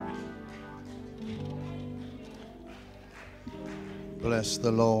Bless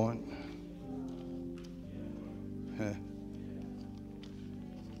the Lord.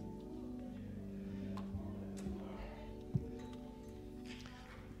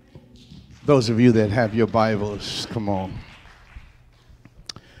 Those of you that have your Bibles, come on.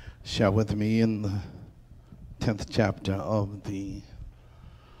 Share with me in the 10th chapter of the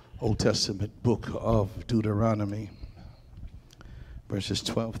Old Testament book of Deuteronomy, verses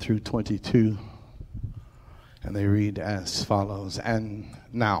 12 through 22. And they read as follows. And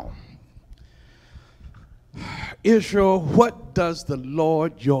now, Israel, what does the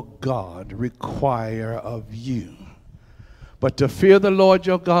Lord your God require of you? But to fear the Lord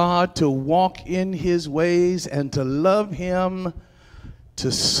your God, to walk in his ways, and to love him,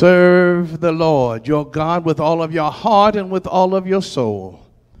 to serve the Lord your God with all of your heart and with all of your soul,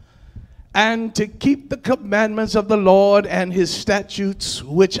 and to keep the commandments of the Lord and his statutes,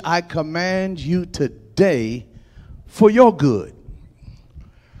 which I command you today for your good.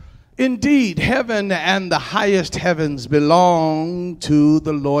 Indeed, heaven and the highest heavens belong to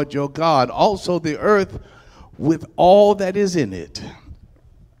the Lord your God, also the earth with all that is in it.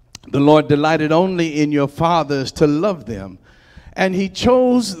 The Lord delighted only in your fathers to love them, and he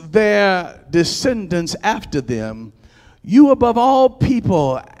chose their descendants after them, you above all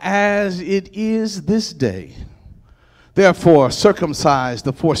people, as it is this day. Therefore, circumcise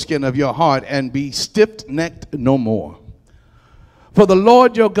the foreskin of your heart and be stiff-necked no more. For the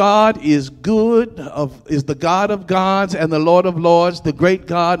Lord your God is the God of gods and the Lord of lords, the great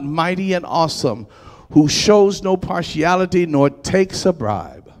God, mighty and awesome, who shows no partiality nor takes a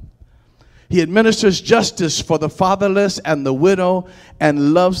bribe. He administers justice for the fatherless and the widow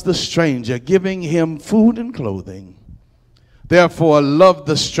and loves the stranger, giving him food and clothing. Therefore, love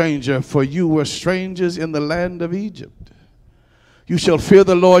the stranger, for you were strangers in the land of Egypt. You shall fear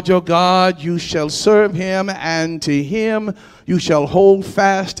the Lord your God, you shall serve him, and to him you shall hold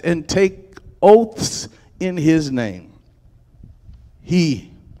fast and take oaths in his name.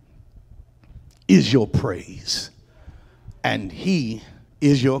 He is your praise, and he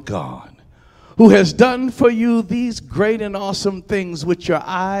is your God, who has done for you these great and awesome things which your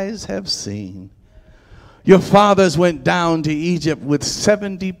eyes have seen. Your fathers went down to Egypt with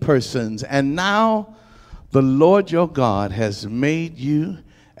 70 persons, and now the Lord your God has made you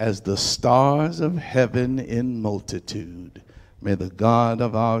as the stars of heaven in multitude. May the God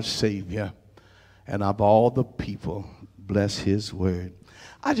of our Savior and of all the people bless his word.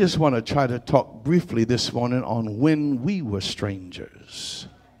 I just want to try to talk briefly this morning on when we were strangers.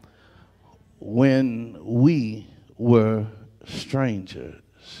 When we were strangers.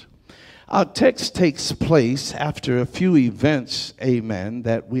 Our text takes place after a few events, amen,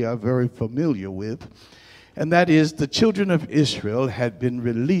 that we are very familiar with. And that is, the children of Israel had been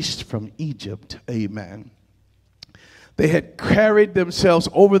released from Egypt, amen. They had carried themselves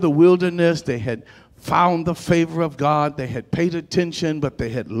over the wilderness. They had found the favor of God. They had paid attention, but they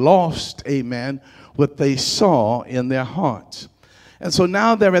had lost, amen, what they saw in their hearts. And so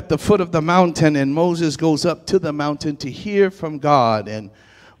now they're at the foot of the mountain, and Moses goes up to the mountain to hear from God. And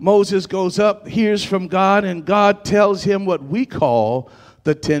Moses goes up, hears from God, and God tells him what we call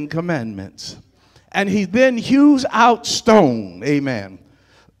the 10 Commandments. And he then hews out stone, amen.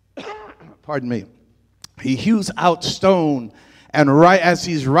 Pardon me. He hews out stone, and as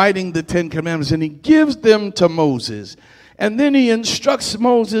he's writing the 10 Commandments, and he gives them to Moses. And then he instructs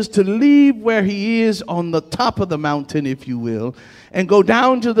Moses to leave where he is on the top of the mountain, if you will, and go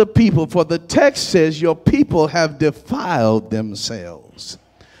down to the people. For the text says, your people have defiled themselves.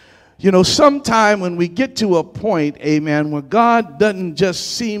 You know, sometime when we get to a point, amen, where God doesn't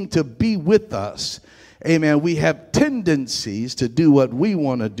just seem to be with us, amen, we have tendencies to do what we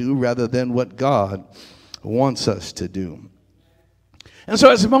want to do rather than what God wants us to do. And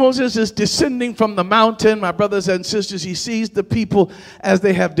so as Moses is descending from the mountain, my brothers and sisters, he sees the people as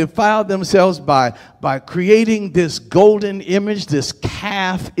they have defiled themselves by creating this golden image, this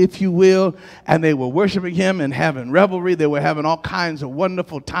calf, if you will, and they were worshiping him and having revelry. They were having all kinds of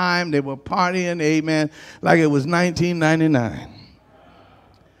wonderful time. They were partying, amen, like it was 1999.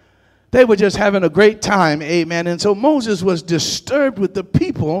 They were just having a great time, amen. And so Moses was disturbed with the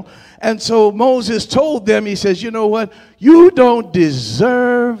people. And so Moses told them, he says, you know what? You don't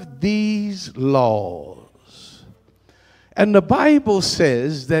deserve these laws. And the Bible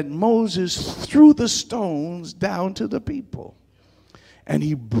says that Moses threw the stones down to the people. And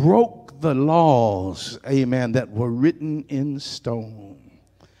he broke the laws, amen, that were written in stone.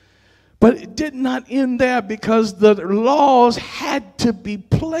 But it did not end there, because the laws had to be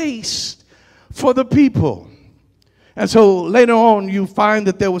placed for the people. And so later on, you find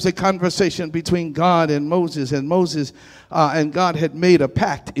that there was a conversation between God and Moses and God had made a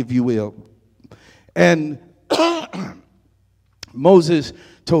pact, if you will. And Moses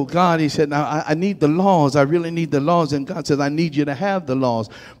told God, he said, now I need the laws. I really need the laws. And God says, I need you to have the laws.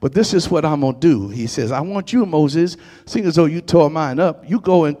 But this is what I'm going to do. He says, I want you, Moses, seeing as though you tore mine up, you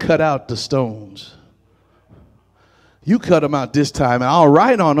go and cut out the stones. You cut them out this time, and I'll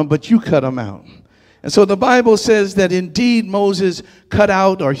write on them, but you cut them out. And so the Bible says that indeed Moses cut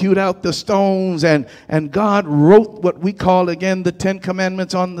out or hewed out the stones, and God wrote what we call again the 10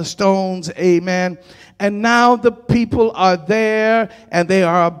 Commandments on the stones. Amen. And now the people are there and they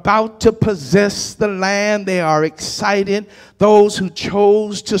are about to possess the land. They are excited. Those who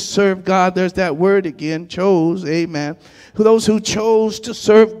chose to serve God, there's that word again, chose, amen. Those who chose to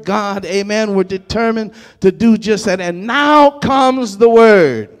serve God, amen, were determined to do just that. And now comes the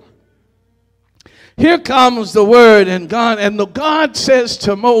word. Here comes the word, and God says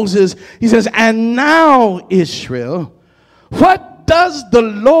to Moses, he says, and now, Israel, what does the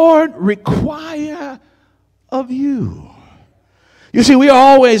Lord require of you? You see, we are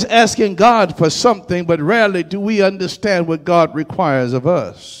always asking God for something, but rarely do we understand what God requires of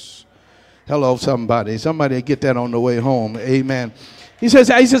us. Hello, somebody. Somebody get that on the way home. Amen. He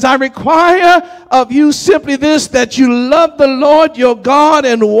says, I require of you simply this, that you love the Lord your God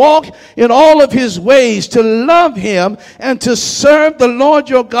and walk in all of his ways, to love him and to serve the Lord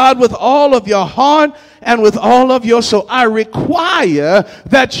your God with all of your heart and with all of your soul. I require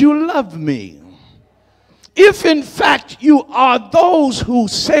that you love me. If in fact you are those who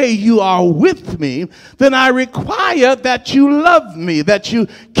say you are with me, then I require that you love me, that you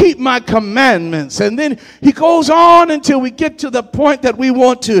keep my commandments. And then he goes on until we get to the point that we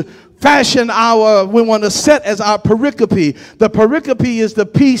want to we want to set as our pericope. The pericope is the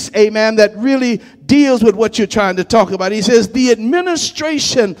piece, amen, that really deals with what you're trying to talk about. He says the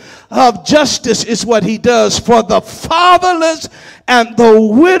administration of justice is what he does for the fatherless and the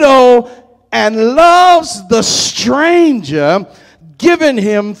widow, and loves the stranger, giving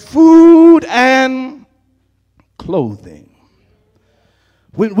him food and clothing.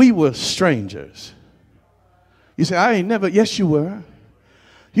 When we were strangers, you say, I ain't never, yes you were.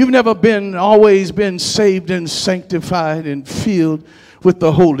 You've never always been saved and sanctified and filled with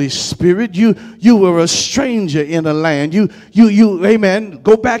the Holy Spirit. You were a stranger in a land. You, amen,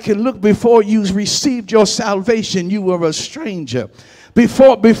 go back and look before you received your salvation. You were a stranger.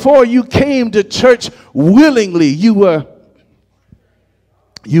 Before you came to church willingly, you were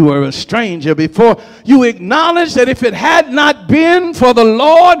a stranger. Before you acknowledged that if it had not been for the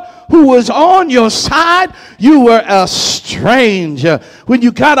Lord who was on your side, you were a stranger. When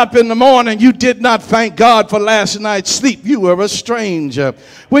you got up in the morning, you did not thank God for last night's sleep. You were a stranger.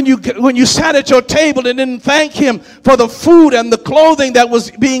 When you sat at your table and didn't thank him for the food and the clothing that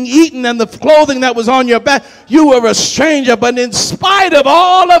was being eaten and the clothing that was on your back, you were a stranger. But in spite of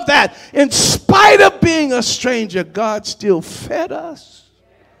all of that, in spite of being a stranger, God still fed us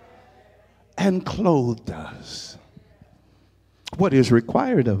and clothed us. What is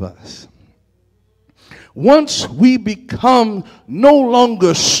required of us? Once we become no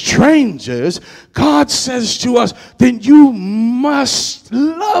longer strangers, God says to us, then you must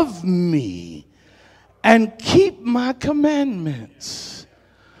love me and keep my commandments.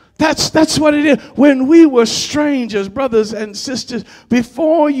 That's what it is. When we were strangers, brothers and sisters,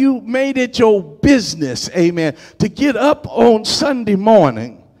 before you made it your business, amen, to get up on Sunday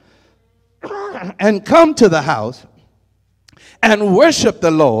morning and come to the house and worship the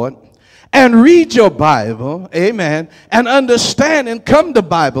Lord and read your Bible, amen, and understand and come to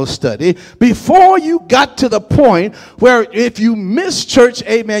Bible study, before you got to the point where if you missed church,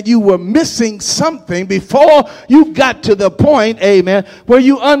 amen, you were missing something, before you got to the point, amen, where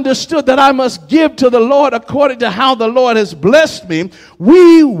you understood that I must give to the Lord according to how the Lord has blessed me,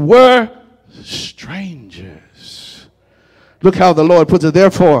 we were strangers. Look how the Lord puts it,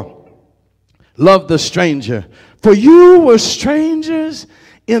 therefore, love the stranger. For you were strangers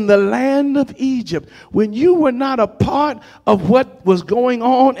in the land of Egypt. When you were not a part of what was going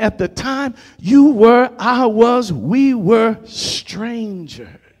on at the time, we were strangers.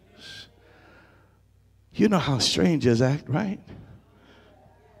 You know how strangers act, right?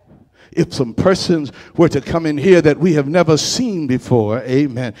 If some persons were to come in here that we have never seen before,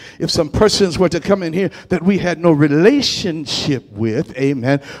 amen. If some persons were to come in here that we had no relationship with,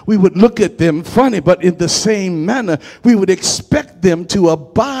 amen, we would look at them funny, but in the same manner, we would expect them to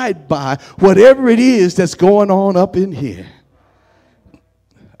abide by whatever it is that's going on up in here.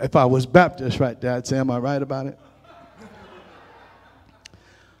 If I was Baptist right there, I'd say, am I right about it?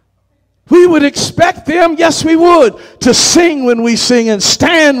 We would expect them, yes we would, to sing when we sing and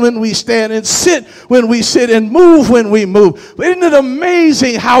stand when we stand and sit when we sit and move when we move. Isn't it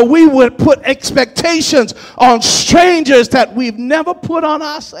amazing how we would put expectations on strangers that we've never put on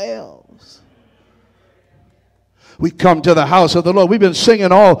ourselves? We come to the house of the Lord. We've been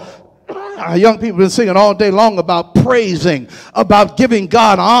singing our young people have been singing all day long about praising, about giving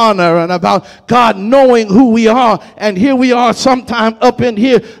God honor, and about God knowing who we are. And here we are sometime up in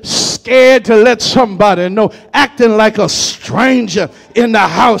here scared to let somebody know, acting like a stranger in the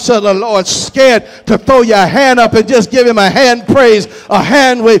house of the Lord, scared to throw your hand up and just give him a hand praise, a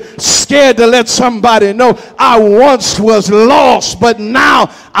hand wave, scared to let somebody know, I once was lost, but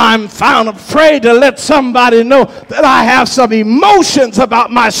now I'm found, afraid to let somebody know that I have some emotions about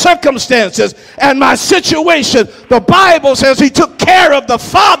my circumstances and my situation. The Bible says he took care of the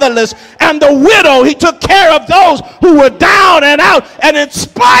fatherless and the widow. He took care of those who were down and out. And in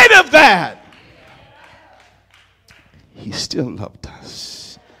spite of that, he still loved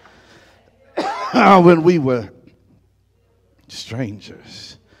us. When we were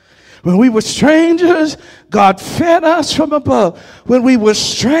strangers. When we were strangers, God fed us from above. When we were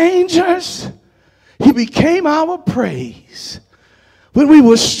strangers, he became our praise. When we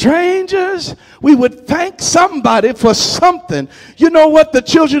were strangers, we would thank somebody for something. You know what? The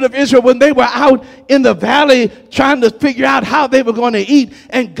children of Israel, when they were out in the valley trying to figure out how they were going to eat,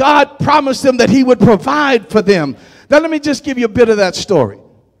 and God promised them that he would provide for them. Now let me just give you a bit of that story.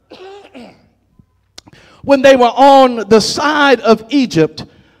 When they were on the side of Egypt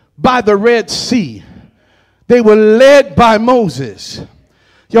by the Red Sea, they were led by Moses.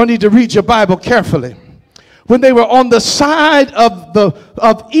 Y'all need to read your Bible carefully. When they were on the side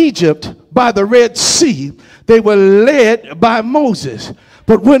of Egypt by the Red Sea, they were led by Moses.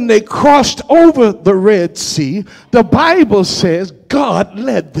 But when they crossed over the Red Sea, the Bible says God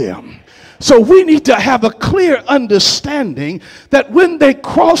led them. So we need to have a clear understanding that when they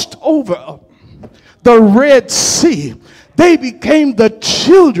crossed over the Red Sea, they became the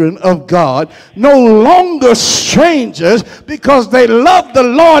children of God, no longer strangers, because they loved the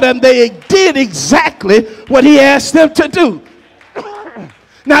Lord and they did exactly what he asked them to do.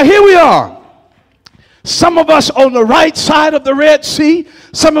 Now here we are. Some of us on the right side of the Red Sea,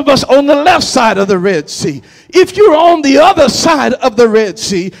 some of us on the left side of the Red Sea. If you're on the other side of the Red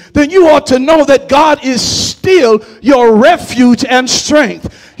Sea, then you ought to know that God is still your refuge and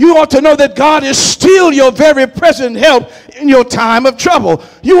strength. You ought to know that God is still your very present help in your time of trouble.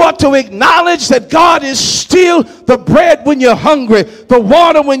 You ought to acknowledge that God is still the bread when you're hungry, the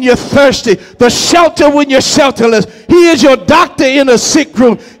water when you're thirsty, the shelter when you're shelterless. He is your doctor in a sick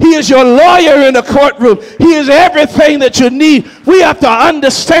room. He is your lawyer in a courtroom. He is everything that you need. We have to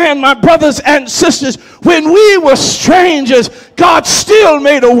understand, my brothers and sisters, when we were strangers, God still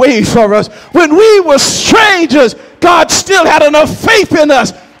made a way for us. When we were strangers, God still had enough faith in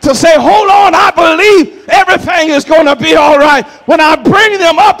us to say, hold on, I believe everything is going to be all right. When I bring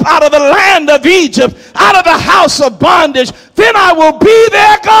them up out of the land of Egypt, out of the house of bondage, then I will be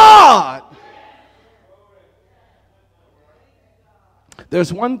their God.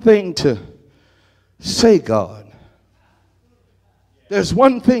 There's one thing to say God. There's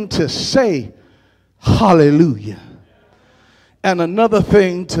one thing to say hallelujah. And another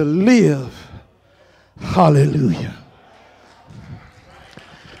thing to live hallelujah.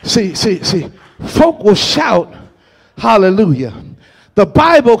 See, folk will shout hallelujah. The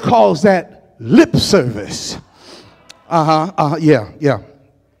Bible calls that lip service. Yeah.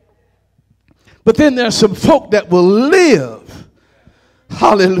 But then there's some folk that will live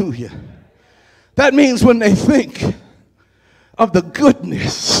hallelujah. That means when they think of the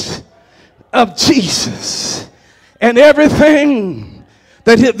goodness of Jesus and everything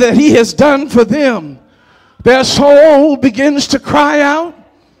that he has done for them, their soul begins to cry out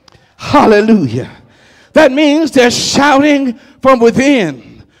hallelujah. That means they're shouting from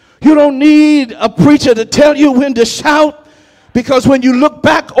within. You don't need a preacher to tell you when to shout, because when you look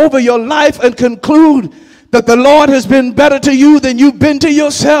back over your life and conclude that the Lord has been better to you than you've been to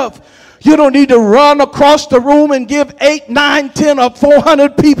yourself, you don't need to run across the room and give 8, 9, 10, or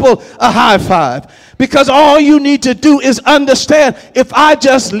 400 people a high five. Because all you need to do is understand, if I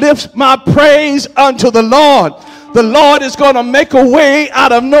just lift my praise unto the Lord is going to make a way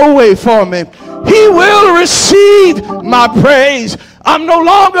out of no way for me. He will receive my praise. I'm no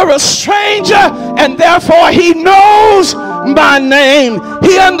longer a stranger, and therefore he knows my name.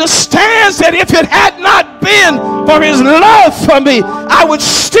 He understands that if it had not been for his love for me, I I would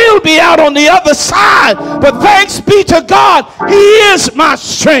still be out on the other side. But thanks be to God, he is my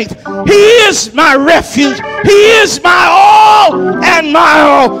strength. He is my refuge. He is my all and my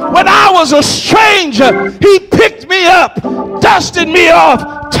all. When I was a stranger, he picked me up, dusted me off,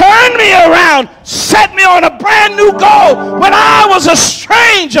 turned me around, set me on a brand new goal. When I was a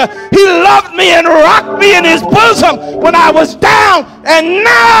stranger, he loved me and rocked me in his bosom when I was down, and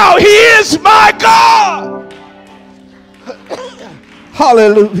now he is my God.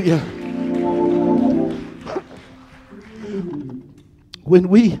 Hallelujah. When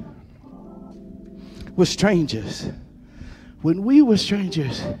we were strangers,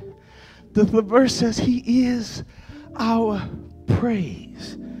 the verse says he is our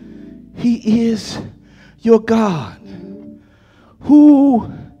praise. He is your God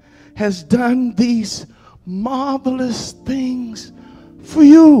who has done these marvelous things for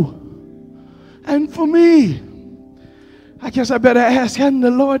you and for me. I guess I better ask, hasn't the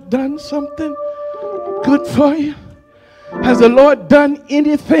Lord done something good for you? Has the Lord done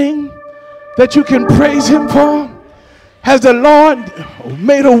anything that you can praise him for? Has the Lord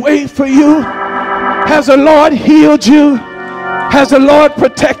made a way for you? Has the Lord healed you? Has the Lord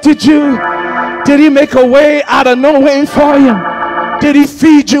protected you? Did he make a way out of no way for you? Did he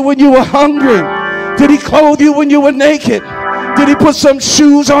feed you when you were hungry? Did he clothe you when you were naked? Did he put some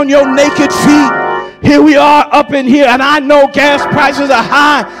shoes on your naked feet? Here we are up in here, and I know gas prices are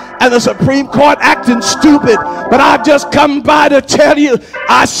high and the Supreme Court acting stupid, but I've just come by to tell you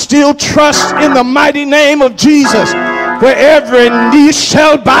I still trust in the mighty name of Jesus, where every knee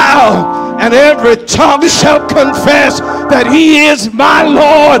shall bow and every tongue shall confess that he is my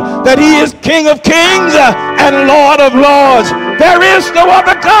Lord, that he is King of kings and Lord of lords. There is no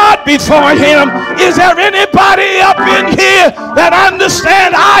other God before him. Is there anybody up in here that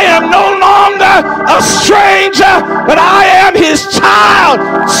understands I am no longer a stranger, but I am his child?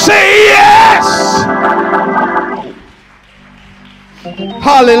 Say yes.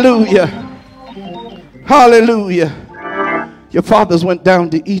 Hallelujah. Hallelujah. Your fathers went down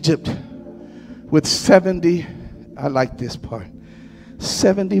to Egypt with 70, I like this part,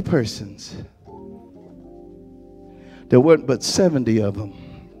 70 persons. There weren't but 70 of them.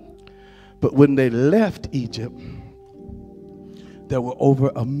 But when they left Egypt, there were over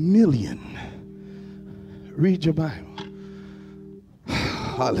 1 million. Read your Bible.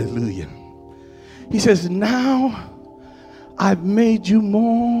 Hallelujah. He says, now I've made you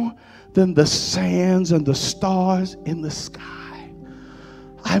more than the sands and the stars in the sky.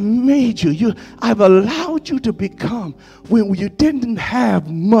 I made you. I've allowed you to become, when you didn't have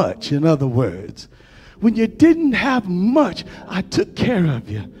much, in other words, when you didn't have much, I took care of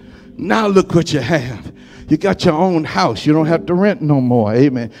you. Now look what you have. You got your own house. You don't have to rent no more.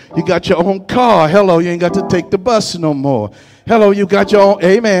 Amen. You got your own car. Hello, you ain't got to take the bus no more. Hello, you got your own,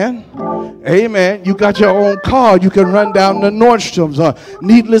 amen. Amen. You got your own car. You can run down to Nordstrom's or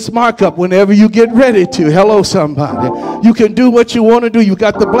Needless Markup whenever you get ready to. Hello, somebody. You can do what you want to do. You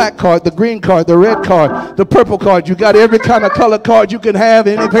got the black card, the green card, the red card, the purple card. You got every kind of color card you can have,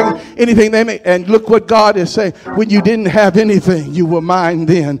 anything they make. And look what God is saying. When you didn't have anything, you were mine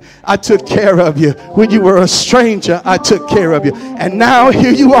then. I took care of you. When you were a stranger, I took care of you. And now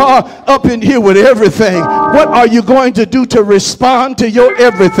here you are up in here with everything. What are you going to do to respond to your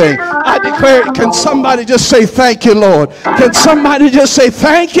everything? I declare, can somebody just say thank you, Lord? Can somebody just say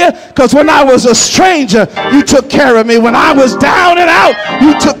thank you? Because when I was a stranger, you took care of me. When I was down and out,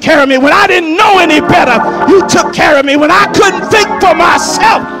 you took care of me. When I didn't know any better, you took care of me. When I couldn't think for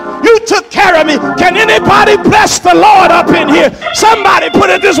myself, you took care of me. Can anybody bless the Lord up in here? Somebody put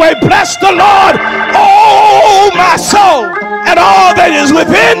it this way: bless the Lord, oh my soul, and all that is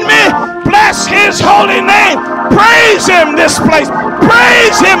within me. Bless his holy name. Praise him this place.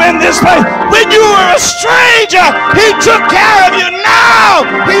 Praise him in this place. When you were a stranger, he took care of you. Now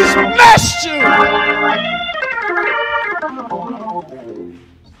he's blessed you.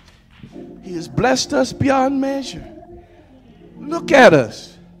 He has blessed us beyond measure. Look at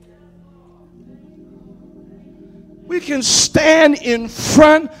us. We can stand in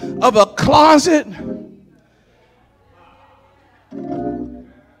front of a closet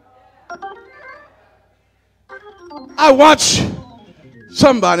I watch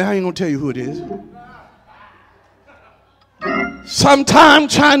somebody, I ain't gonna tell you who it is, sometime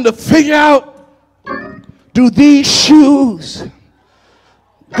trying to figure out, do these shoes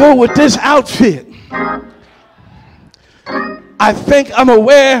go with this outfit? I think I'm gonna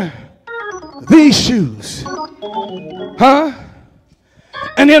wear these shoes. Huh?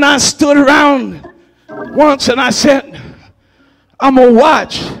 And then I stood around once and I said, I'm gonna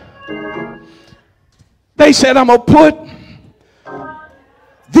watch. They said, I'm gonna put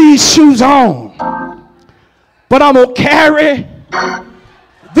these shoes on, but I'm going to carry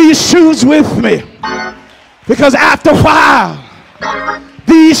these shoes with me, because after a while,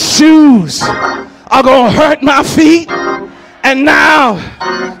 these shoes are going to hurt my feet, and now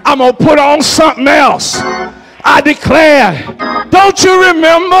I'm going to put on something else. I declare, don't you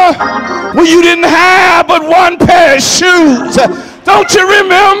remember when you didn't have but one pair of shoes? Don't you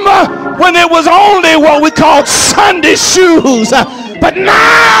remember when it was only what we called Sunday shoes? But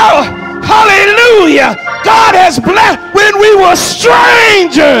now, hallelujah, God has blessed when we were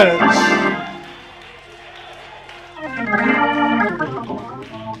strangers.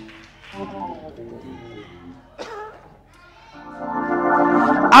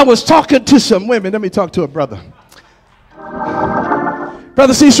 I was talking to some women. Let me talk to a brother.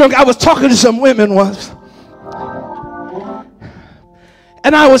 Brother C. Strong, I was talking to some women once.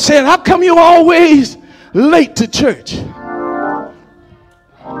 And I was saying, how come you always late to church?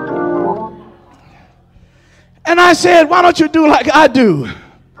 And I said, why don't you do like I do?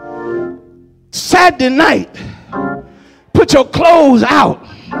 Saturday night, put your clothes out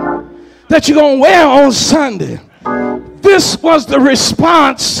that you're going to wear on Sunday. This was the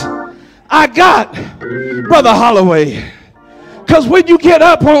response I got, Brother Holloway. Because when you get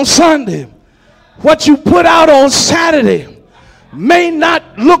up on Sunday, what you put out on Saturday may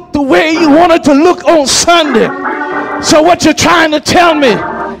not look the way you want it to look on Sunday. So what you're trying to tell me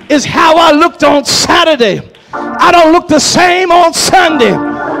is how I looked on Saturday. I don't look the same on Sunday,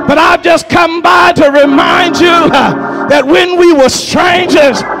 but I've just come by to remind you that when we were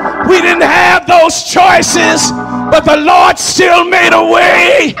strangers, we didn't have those choices, but the Lord still made a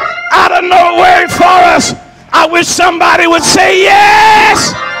way out of no way for us. I wish somebody would say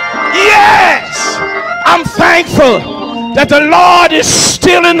yes, yes. I'm thankful that the Lord is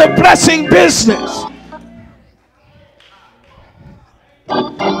still in the blessing business.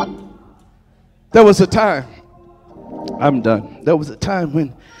 There was a time, I'm done. There was a time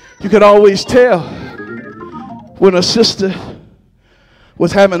when you could always tell when a sister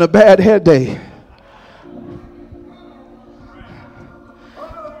was having a bad hair day.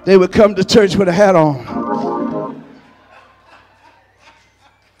 They would come to church with a hat on.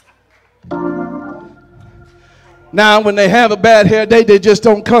 Now, when they have a bad hair day, they just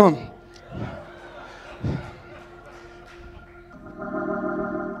don't come.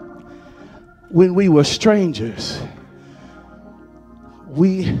 When we were strangers,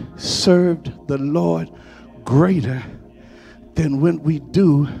 we served the Lord greater than when we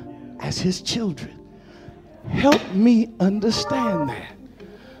do as his children. Help me understand that.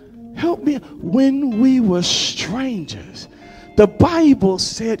 Help me. When we were strangers, the Bible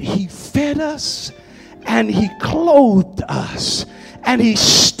said he fed us and he clothed us, and he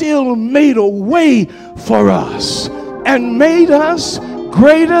still made a way for us and made us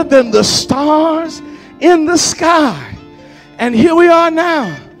greater than the stars in the sky. And here we are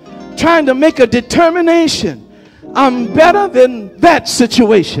now trying to make a determination. I'm better than that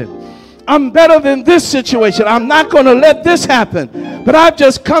situation. I'm better than this situation. I'm not going to let this happen. But I've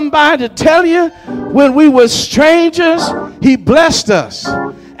just come by to tell you, when we were strangers, he blessed us.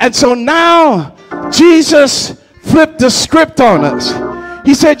 And so now Jesus flipped the script on us.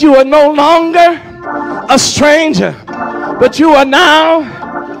 He said, you are no longer a stranger, but you are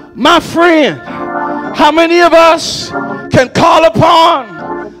now my friend. How many of us can call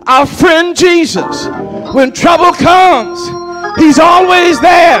upon our friend Jesus? When trouble comes, he's always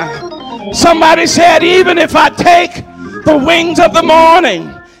there. Somebody said, even if I take the wings of the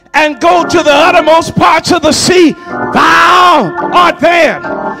morning and go to the uttermost parts of the sea, thou art there.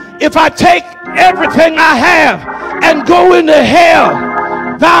 If I take everything I have and go into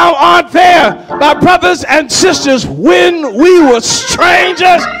hell, thou art there. My brothers and sisters, when we were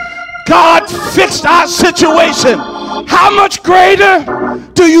strangers, God fixed our situation. How much greater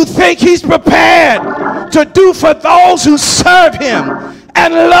do you think he's prepared to do for those who serve him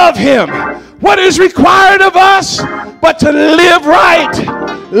and love him? What is required of us but to live right,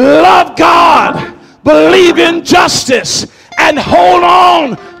 love God, believe in justice, and hold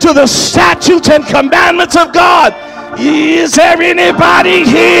on to the statutes and commandments of God? Is there anybody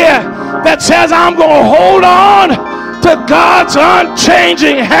here that says, I'm going to hold on to God's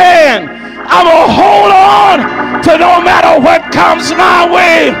unchanging hand? I'm going to hold on to no matter what comes my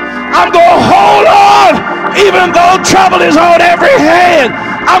way. I'm going to hold on even though trouble is on every hand.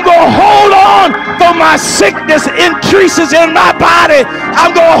 I'm going to hold on though my sickness increases in my body.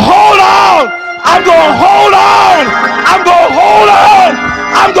 I'm going to hold on. I'm going to hold on. I'm going to hold on.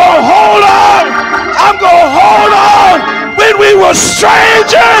 I'm going to hold on. I'm going to hold on. When we were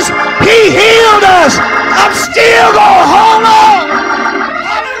strangers, he healed us. I'm still going to hold on.